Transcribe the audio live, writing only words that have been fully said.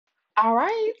All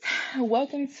right.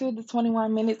 Welcome to the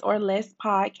 21 Minutes or Less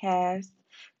podcast.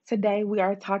 Today we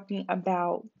are talking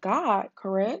about God,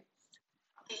 correct?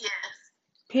 Yes.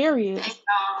 Period. Hey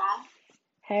y'all.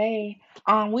 Hey,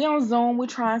 we on Zoom, we're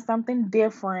trying something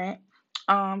different.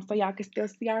 So y'all can still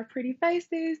see our pretty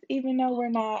faces, even though we're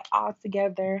not all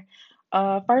together.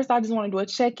 First I just want to do a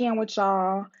check-in with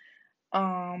y'all.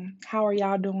 How are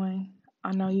y'all doing?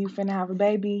 I know you finna have a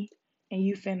baby and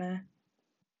you finna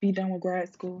be done with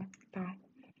grad school. So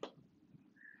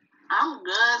I'm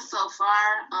good so far.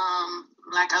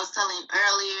 Like I was telling you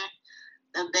earlier,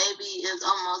 the baby is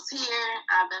almost here.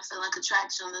 I've been feeling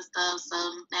contractions and stuff, so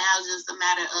now it's just a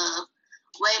matter of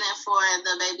waiting for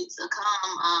the baby to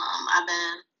come. I've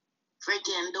been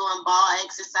freaking doing ball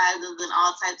exercises and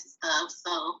all types of stuff.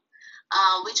 So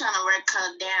we trying to work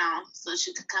her down so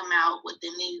she could come out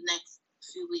within these next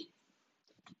few weeks.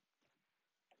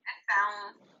 That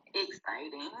sounds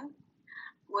exciting.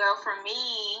 Well, for me,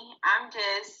 I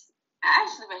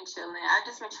actually been chilling. I've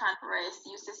just been trying to rest,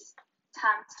 use this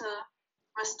time to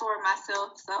restore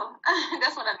myself. So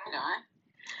that's what I've been doing.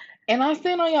 And I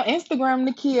seen on your Instagram,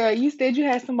 Nakia, you said you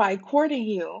had somebody courting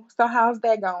you. So how's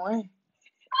that going?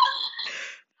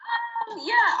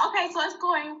 Yeah, okay, so it's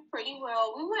going pretty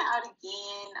well. We went out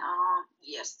again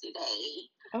yesterday.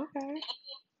 Okay.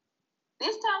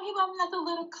 This time he bought me like a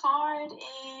little card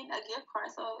and a gift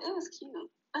card, so it was cute.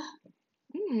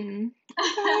 Hmm.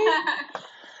 Okay.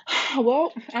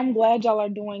 Well, I'm glad y'all are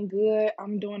doing good.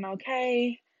 I'm doing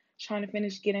okay. Trying to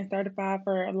finish getting certified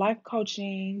for life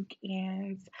coaching,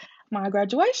 and my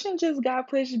graduation just got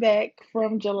pushed back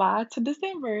from July to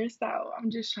December. So I'm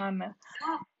just trying to.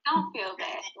 Don't feel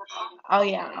bad, girl. Oh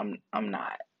yeah, I'm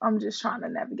not. I'm just trying to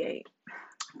navigate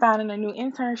finding a new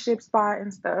internship spot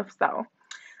and stuff. So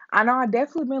I know I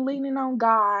definitely been leaning on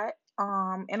God.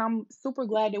 And I'm super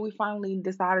glad that we finally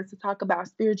decided to talk about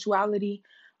spirituality.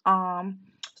 Um,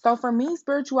 so for me,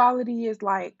 spirituality is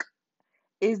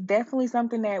definitely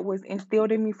something that was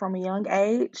instilled in me from a young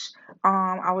age.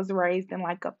 I was raised in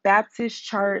like a Baptist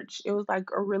church. It was like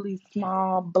a really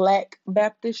small black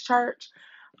Baptist church.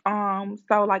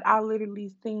 So like I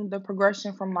literally seen the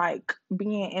progression from like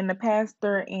being in the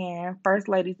pastor and first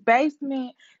lady's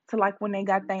basement to like when they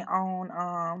got their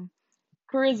own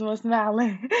charisma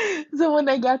smiling. So when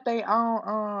they got their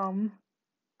own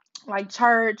like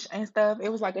church and stuff,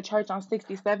 it was like a church on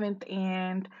 67th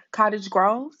and Cottage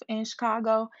Grove in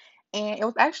Chicago. And it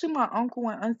was actually my uncle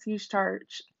and auntie's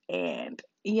church. And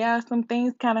yeah, some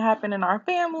things kind of happened in our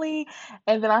family.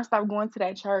 And then I stopped going to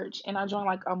that church and I joined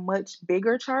like a much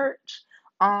bigger church.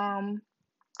 Um,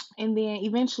 and then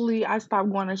eventually I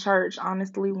stopped going to church,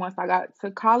 honestly, once I got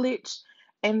to college.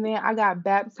 And then I got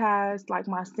baptized like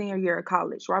my senior year of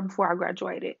college, right before I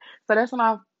graduated. So that's when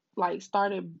I like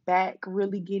started back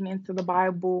really getting into the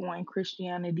Bible and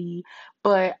Christianity.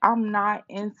 But I'm not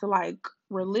into like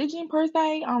religion per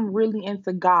se. I'm really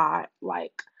into God.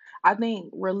 Like I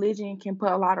think religion can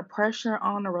put a lot of pressure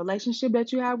on the relationship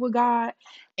that you have with God,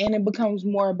 and it becomes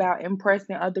more about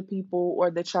impressing other people or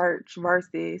the church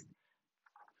versus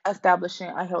establishing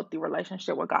a healthy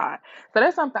relationship with God. So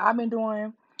that's something I've been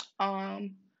doing.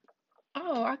 Um,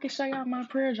 oh, I can show y'all my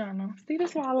prayer journal. See,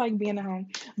 that's why I like being at home.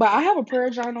 But I have a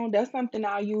prayer journal. That's something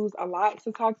I use a lot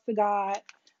to talk to God.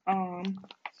 Um,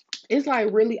 it's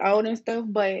like really old and stuff,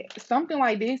 but something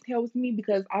like this helps me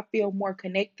because I feel more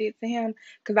connected to him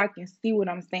because I can see what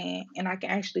I'm saying and I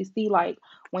can actually see like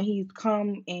when he's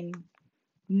come and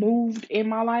moved in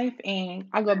my life and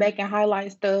I go back and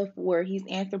highlight stuff where he's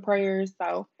answered prayers.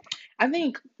 So I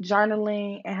think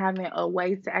journaling and having a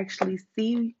way to actually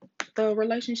see the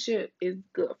relationship is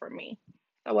good for me.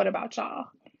 So what about y'all?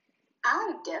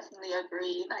 I definitely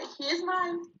agree. Like, here's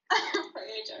my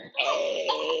prayer journal.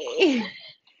 Hey.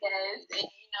 Yes, and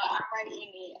I'm writing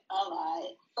it a lot.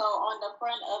 So on the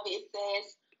front of it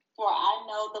says, "For I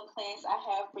know the plans I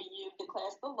have for you,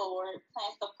 declares the Lord,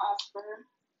 plans to prosper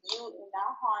you and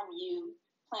not harm you,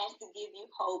 plans to give you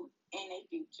hope and a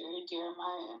future."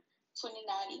 Jeremiah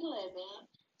 29:11.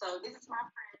 So this is my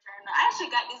prayer journal. I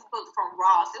actually got this book from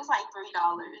Ross. It was like $3.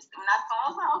 And when I saw it, I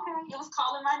was like, okay, it was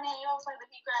calling my name. I was like, let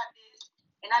me grab this.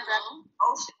 And I grabbed it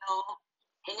emotional.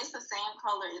 And it's the same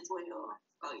color as well.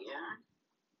 So yeah.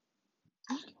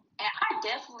 And I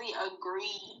definitely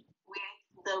agree with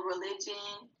the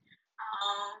religion.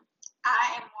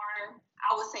 I am more, I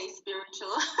would say,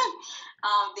 spiritual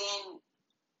than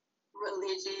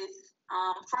religious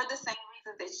for the same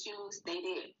reasons that you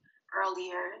stated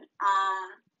earlier.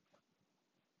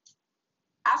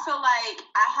 I feel like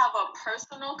I have a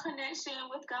personal connection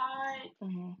with God,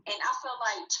 Mhm. and I feel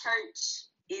like church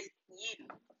is you.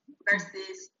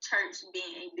 versus church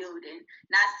being a building.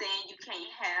 Not saying you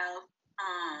can't have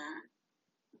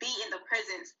be in the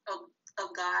presence of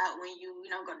God when you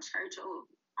go to church or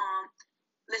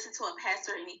listen to a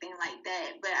pastor or anything like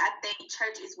that. But I think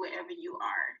church is wherever you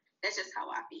are. That's just how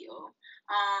I feel.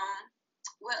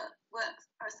 What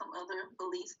are some other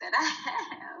beliefs that I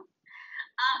have?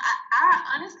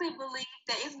 I honestly believe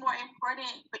that it's more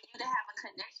important for you to have a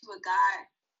connection with God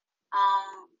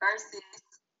versus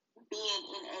being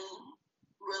in a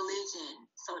religion,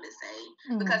 so to say.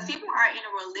 Because people are in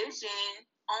a religion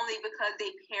only because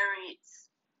their parents,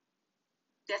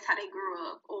 that's how they grew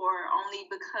up, or only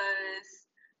because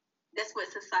that's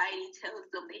what society tells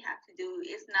them they have to do.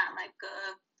 It's not like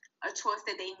a choice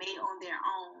that they made on their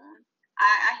own.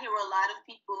 I hear a lot of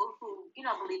people who,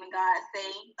 believe in God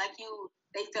say, like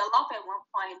they fell off at one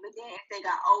point, but then as they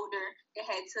got older, they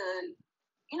had to,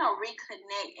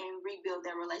 reconnect and rebuild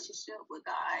their relationship with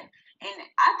God. And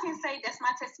I can say that's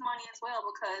my testimony as well,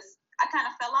 because I kind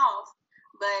of fell off,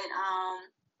 but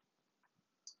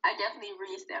I definitely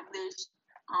reestablished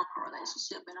my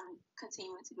relationship, and I'm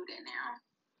continuing to do that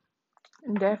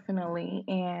now. Definitely.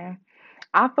 And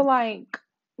I feel like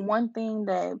one thing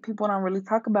that people don't really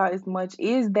talk about as much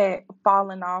is that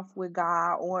falling off with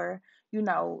God, or,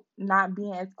 not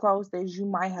being as close as you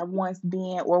might have once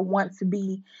been or want to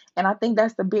be. And I think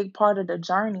that's the big part of the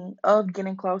journey of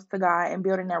getting close to God and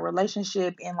building that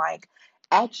relationship, and like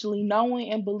actually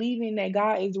knowing and believing that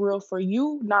God is real for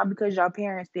you, not because your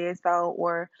parents did so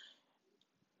or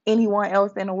anyone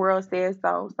else in the world says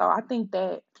so. So I think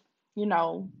that,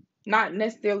 not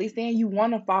necessarily saying you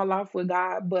want to fall off with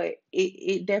God, but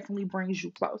it definitely brings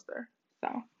you closer.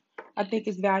 So I think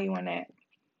it's value in that.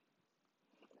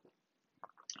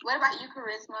 What about you,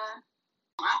 Charisma?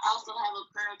 I also have a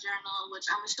prayer journal, which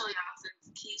I'm gonna show y'all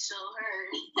since Key showed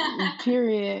her.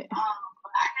 Period.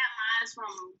 I got mine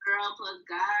from Girl Plus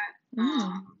God.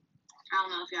 I don't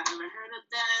know if y'all ever heard of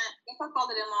that. If I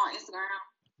follow them on Instagram.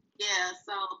 Yeah,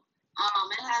 so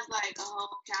it has like a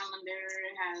whole calendar.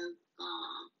 It has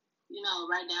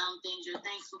write down things you're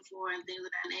thankful for and things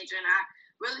of that nature. And I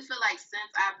really feel like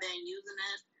since I've been using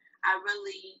this, I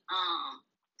really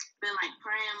been like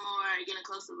praying more, getting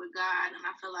closer with God, and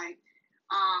I feel like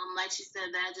she said,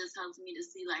 that just helps me to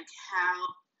see like how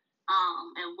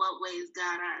and what ways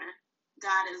God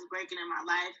is breaking in my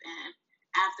life. And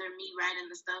after me writing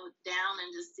the stuff down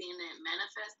and just seeing it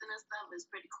manifesting and stuff is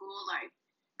pretty cool. Like,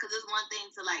 because it's one thing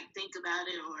to like think about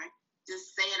it or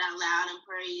just say it out loud and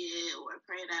pray it or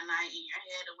pray that night in your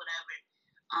head or whatever.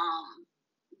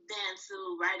 Then to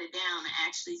write it down and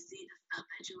actually see the stuff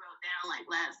that you wrote down like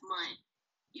last month,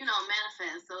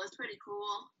 manifest. So it's pretty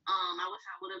cool. I wish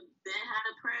I would have had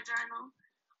a prayer journal.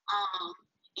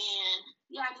 And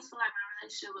yeah, I just feel like my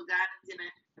relationship with God is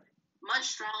getting much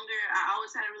stronger. I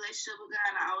always had a relationship with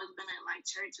God. I always been in like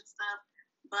church and stuff,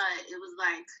 but it was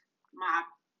like my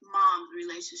mom's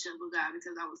relationship with God,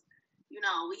 because I was,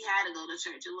 we had to go to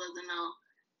church. It wasn't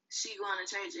she going to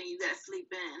church and you got to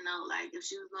sleep in. No, like if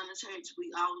she was going to church,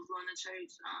 we always going to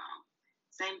church.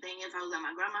 Same thing if I was at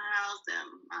my grandma's house, at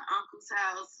my uncle's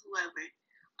house, whoever.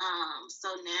 So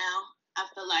now I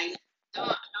feel like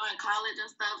during college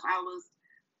and stuff, I was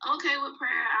okay with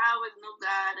prayer. I always knew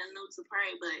God and knew to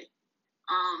pray, but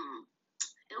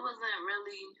it wasn't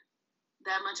really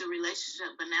that much a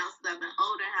relationship. But now since I've been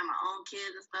older, have my own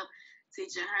kids and stuff,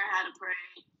 teaching her how to pray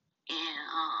and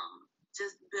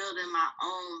just building my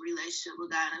own relationship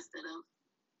with God instead of,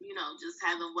 just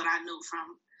having what I knew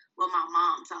from what my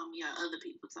mom taught me or other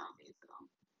people taught me.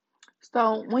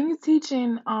 So when you're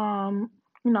teaching,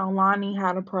 Lonnie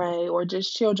how to pray, or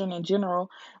just children in general,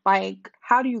 like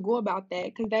how do you go about that?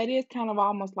 Because that is kind of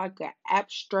almost like an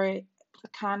abstract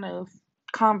kind of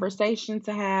conversation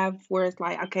to have, where it's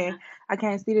like, okay, I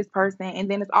can't see this person,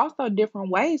 and then it's also different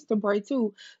ways to pray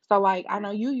too. So like, I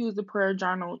know you use a prayer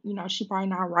journal. She probably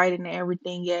not writing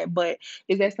everything yet, but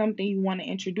is that something you want to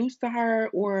introduce to her,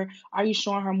 or are you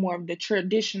showing her more of the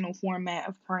traditional format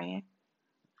of praying?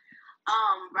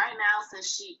 Right now,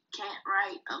 since she can't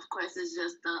write, of course, it's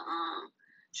just the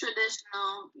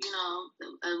traditional,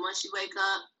 when she wake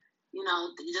up,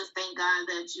 just thank God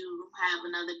that you have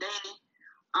another day.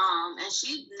 And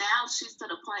she's to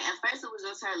the point. At first, it was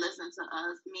just her listening to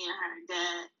us, me and her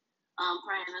dad,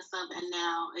 praying and stuff. And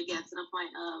now it gets to the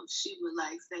point of she would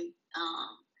like say,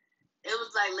 it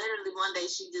was like literally one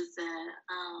day she just said,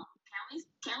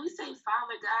 can we say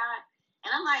Father God? And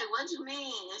I'm like, what do you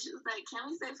mean? And she was like, can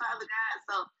we say Father God?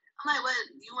 So I'm like, what,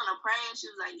 you want to pray? And she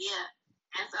was like, yeah.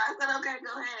 And so I said, okay,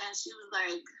 go ahead. And she was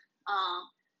like,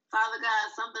 Father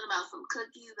God, something about some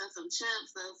cookies and some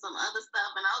chips and some other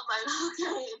stuff. And I was like,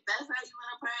 okay, if that's how you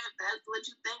want to pray, if that's what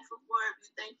you're thankful for, if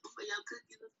you're thankful for your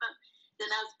cookies and stuff,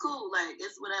 then that's cool. Like,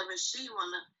 it's whatever she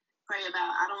want to pray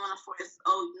about. I don't want to force,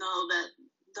 oh, no, that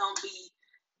don't be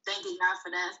thanking God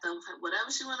for that stuff.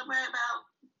 Whatever she want to pray about,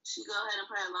 she go ahead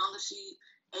and pray as long as she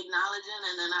acknowledging.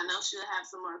 And then I know she'll have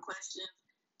some more questions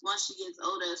once she gets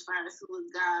older as far as who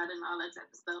is God and all that type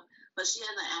of stuff. But she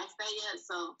hasn't asked that yet,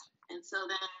 so until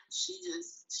then she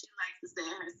likes to stay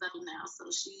herself now. So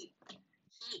she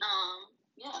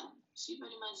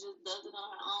pretty much just does it on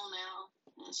her own now,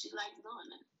 and she likes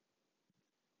doing it.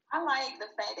 I like the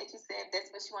fact that you said that's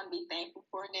what you want to be thankful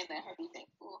for, and then let her be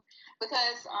thankful,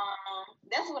 because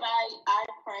that's what I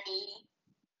pray.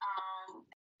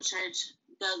 Church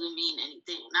doesn't mean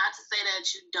anything. Not to say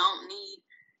that you don't need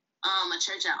a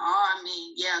church at all. I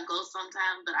mean, yeah, go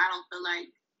sometimes, but I don't feel like,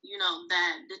 you know,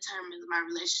 that determines my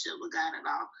relationship with God at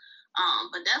all.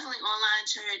 But definitely online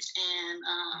church and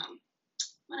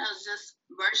what else? Just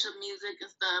worship music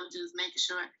and stuff. Just making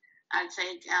sure I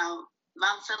take out if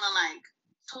I'm feeling like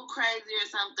too crazy or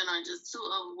something, or just too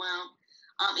overwhelmed.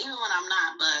 Even when I'm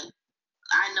not, but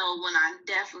I know when I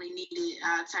definitely need it,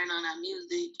 I turn on that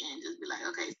music and just be like,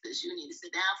 okay, sis, you need to sit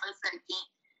down for a second.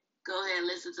 Go ahead and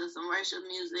listen to some worship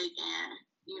music and,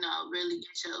 you know, really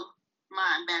get your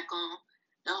mind back on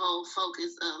the whole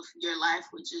focus of your life,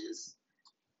 which is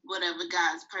whatever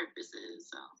God's purpose is.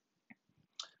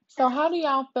 So how do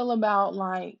y'all feel about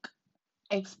like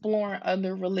exploring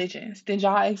other religions? Did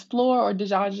y'all explore or did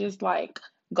y'all just like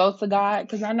go to God?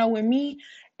 Because I know with me,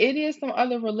 it is some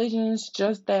other religions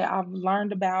just that I've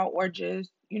learned about or just,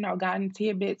 you know, gotten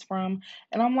tidbits from.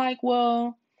 And I'm like,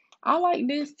 well, I like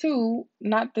this too.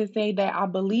 Not to say that I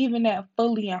believe in that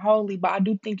fully and wholly, but I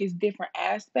do think it's different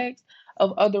aspects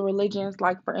of other religions.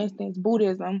 Like, for instance,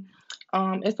 Buddhism.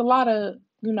 It's a lot of,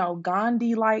 you know,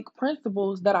 Gandhi like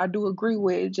principles that I do agree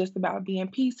with, just about being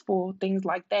peaceful, things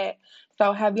like that.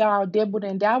 So have y'all dibbled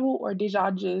and dabbled, or did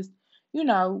y'all just, you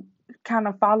know, kind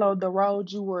of follow the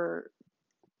road you were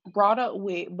brought up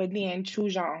with, but then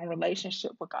choose your own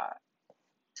relationship with God?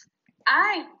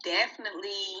 I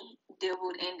definitely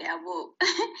dibbled and dabbled.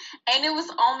 And it was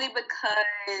only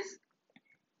because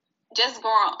just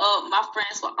growing up, my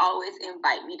friends would always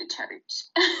invite me to church.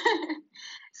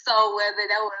 So whether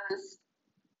that was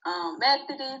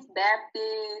Methodist,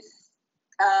 Baptist,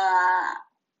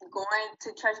 going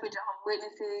to church with Jehovah's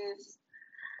Witnesses,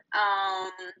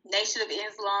 Nation of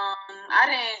Islam, I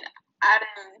didn't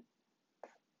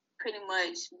pretty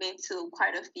much been to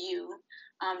quite a few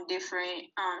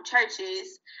different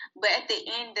churches, but at the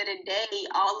end of the day,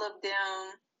 all of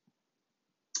them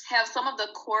have some of the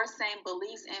core same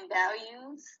beliefs and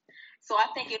values. So I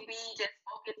think if we just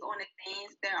focus on the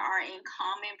things that are in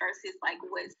common versus like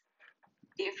what's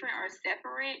different or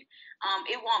separate,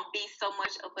 it won't be so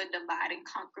much of a divide and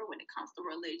conquer when it comes to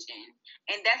religion.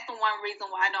 And that's the one reason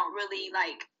why I don't really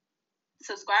like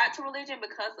subscribe to religion,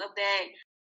 because of that.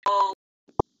 Well,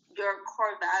 your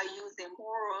core values and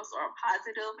morals are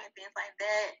positive and things like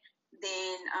that,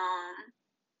 then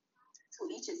to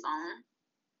each his own.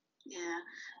 Yeah,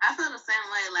 I feel the same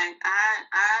way. Like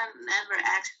I never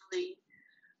actually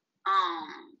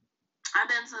I've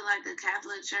been to like a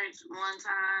Catholic church one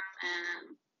time,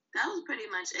 and that was pretty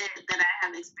much it that I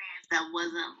have experienced. That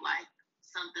wasn't like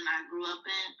something I grew up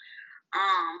in.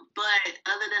 But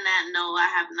other than that, no,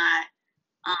 I have not.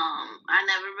 I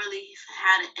never really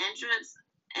had an interest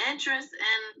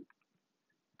in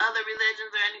other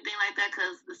religions or anything like that,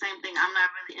 because the same thing, I'm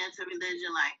not really into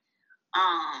religion. Like,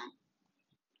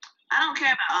 I don't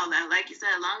care about all that. Like you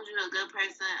said, as long as you're a good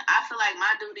person, I feel like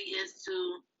my duty is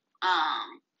to,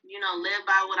 you know, live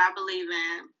by what I believe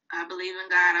in. I believe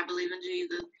in God. I believe in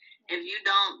Jesus. If you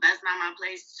don't, that's not my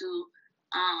place to,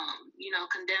 you know,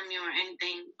 condemn you or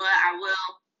anything. But I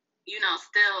will, you know,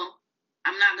 still,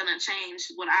 I'm not going to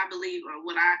change what I believe or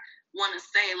what I want to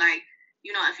say. Like, you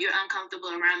know, if you're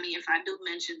uncomfortable around me, if I do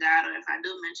mention God or if I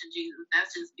do mention Jesus,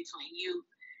 that's just between you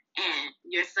and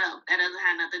yourself. That doesn't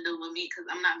have nothing to do with me, because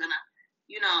I'm not gonna,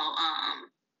 you know,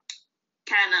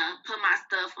 kind of put my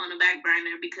stuff on the back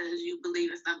burner because you believe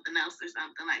in something else or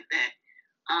something like that.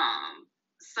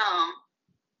 So I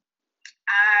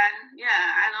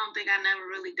don't think I never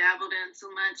really dabbled in too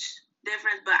much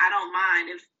difference, but I don't mind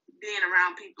if being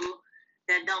around people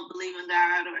that don't believe in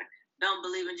God or don't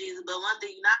believe in Jesus. But one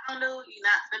thing you're not gonna do, you're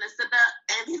not gonna sit up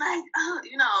and be like, oh,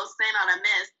 you know, saying all that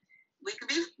mess. We could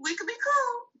be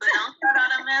cool, but don't start all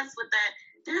that mess with that.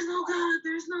 There's no God,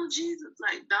 there's no Jesus.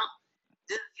 Like, don't,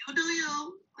 just you do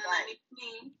you, and let me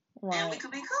be me, and we could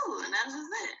be cool, and that's just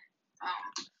it.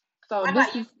 So what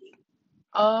this about you?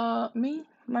 is me.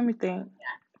 Let me think.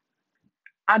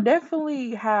 I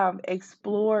definitely have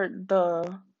explored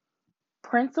the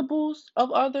principles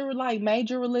of other like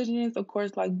major religions, of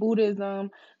course, like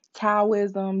Buddhism,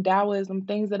 Taoism,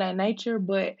 things of that nature,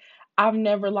 but I've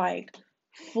never like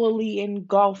fully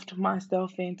engulfed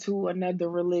myself into another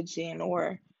religion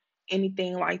or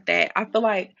anything like that. I feel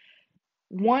like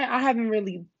one, I haven't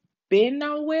really been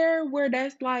nowhere where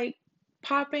that's like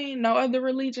popping. No other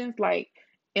religions like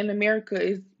in America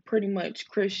is pretty much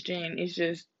Christian. It's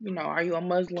just, are you a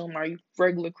Muslim? Are you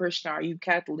regular Christian? Are you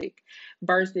Catholic?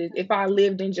 Versus if I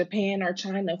lived in Japan or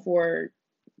China for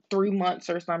 3 months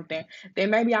or something, then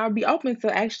maybe I'll be open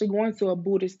to actually going to a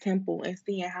Buddhist temple and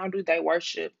seeing how do they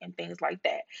worship and things like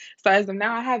that. So as of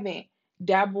now, I haven't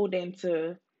dabbled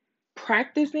into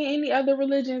practicing any other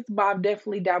religions, but I've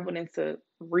definitely dabbled into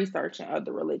researching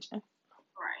other religions.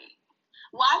 Right.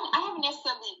 Well, I haven't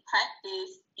necessarily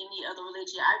practiced any other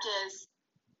religion. I just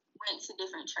went to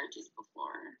different churches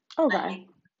before. Okay. Like,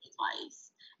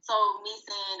 twice. So me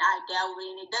saying I dabbled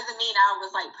in it doesn't mean I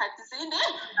was like practicing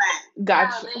it.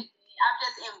 Gotcha. I'm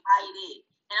just invited.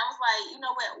 And I was like, you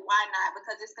know what, why not?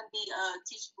 Because it's going to be a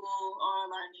teachable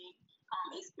or learning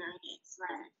experience,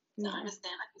 right? To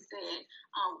understand, like you said,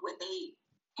 what they,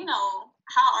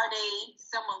 how are they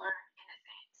similar in a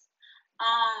sense.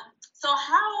 So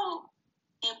how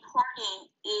important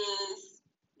is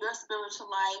your spiritual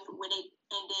life when it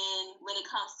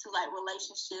comes to like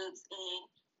relationships and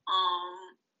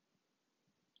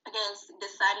I guess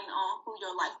deciding on who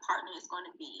your life partner is going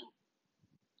to be?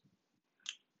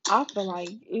 I feel like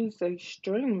it's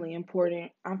extremely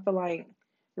important. I feel like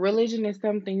religion is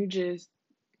something you just,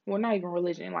 well, not even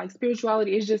religion, like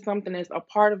spirituality is just something that's a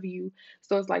part of you.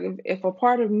 So it's like if a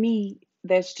part of me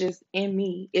that's just in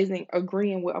me isn't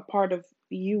agreeing with a part of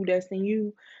you that's in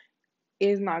you,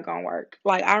 it's not gonna work.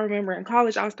 Like I remember in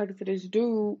college, I was talking to this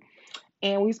dude,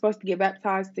 and we were supposed to get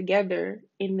baptized together,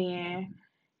 and then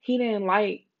he didn't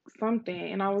like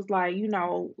something, and I was like,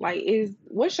 like,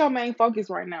 what's your main focus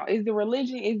right now? Is it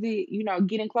religion? Is it,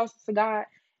 getting closer to God?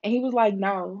 And he was like,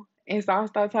 no. And so I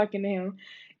started talking to him,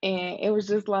 and it was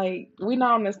just like we're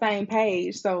not on the same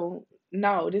page, so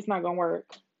no, this not gonna work.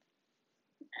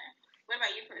 What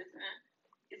about you, person?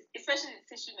 Especially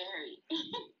since you're married.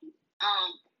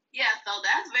 Yeah, so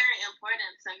that's very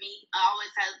important to me. I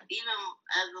always have, even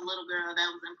as a little girl, that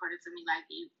was important to me. Like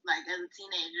as a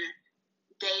teenager,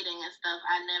 dating and stuff.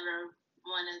 I knew I never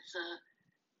wanted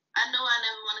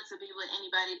to be with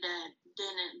anybody that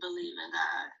didn't believe in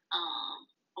God,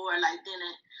 or like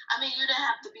didn't. I mean, you didn't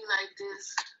have to be like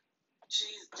this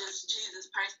Jesus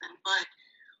person, but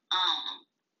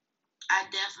I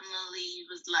definitely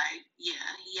was like,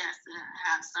 yeah, he has to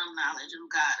have some knowledge of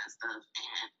God and stuff.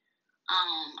 And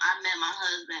I met my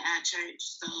husband at church,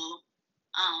 so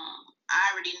I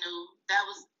already knew that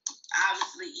was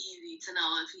obviously easy to know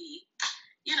if he,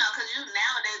 because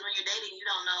nowadays when you're dating, you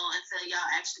don't know until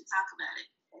y'all actually talk about it.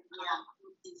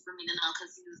 Easy for me to know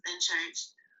because he was in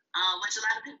church, which a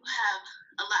lot of people have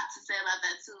a lot to say about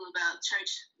that too, about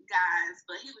church guys,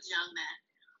 but he was young then.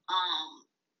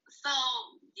 So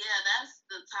yeah, that's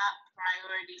the top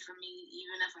priority for me,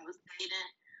 even if I was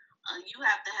dating. You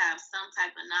have to have some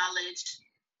type of knowledge,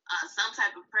 some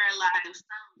type of prayer life,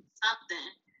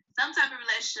 some type of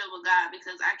relationship with God,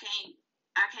 because I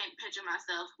can't picture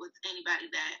myself with anybody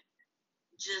that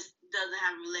just doesn't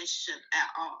have a relationship at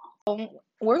all.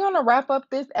 We're gonna wrap up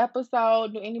this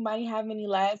episode. Do anybody have any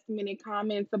last minute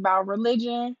comments about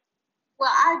religion? Well,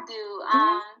 I do.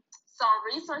 Some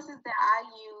resources that I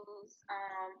use,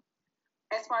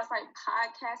 as far as like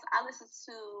podcasts, I listen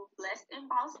to Blessed and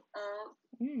Bossed Up,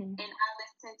 and I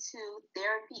listen to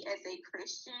Therapy as a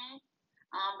Christian.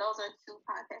 Those are two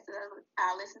podcasts that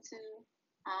I listen to.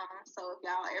 So if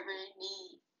y'all ever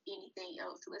need anything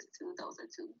else to listen to, those are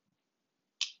two.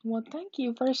 Well, thank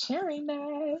you for sharing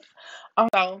that.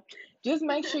 So just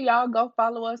make sure y'all go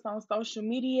follow us on social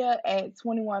media at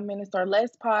 21 Minutes or Less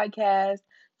Podcast.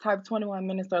 Type 21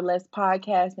 Minutes or Less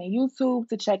Podcast on YouTube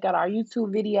to check out our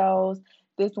YouTube videos.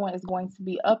 This one is going to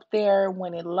be up there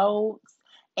when it loads.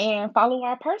 And follow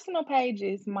our personal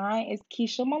pages. Mine is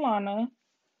Keisha Milana.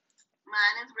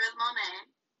 Mine is Riz Monet.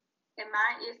 And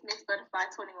mine is Miss Butterfly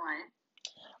 21.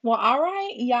 Well, all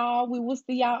right, y'all. We will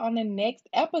see y'all on the next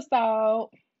episode. All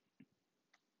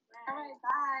right,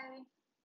 bye.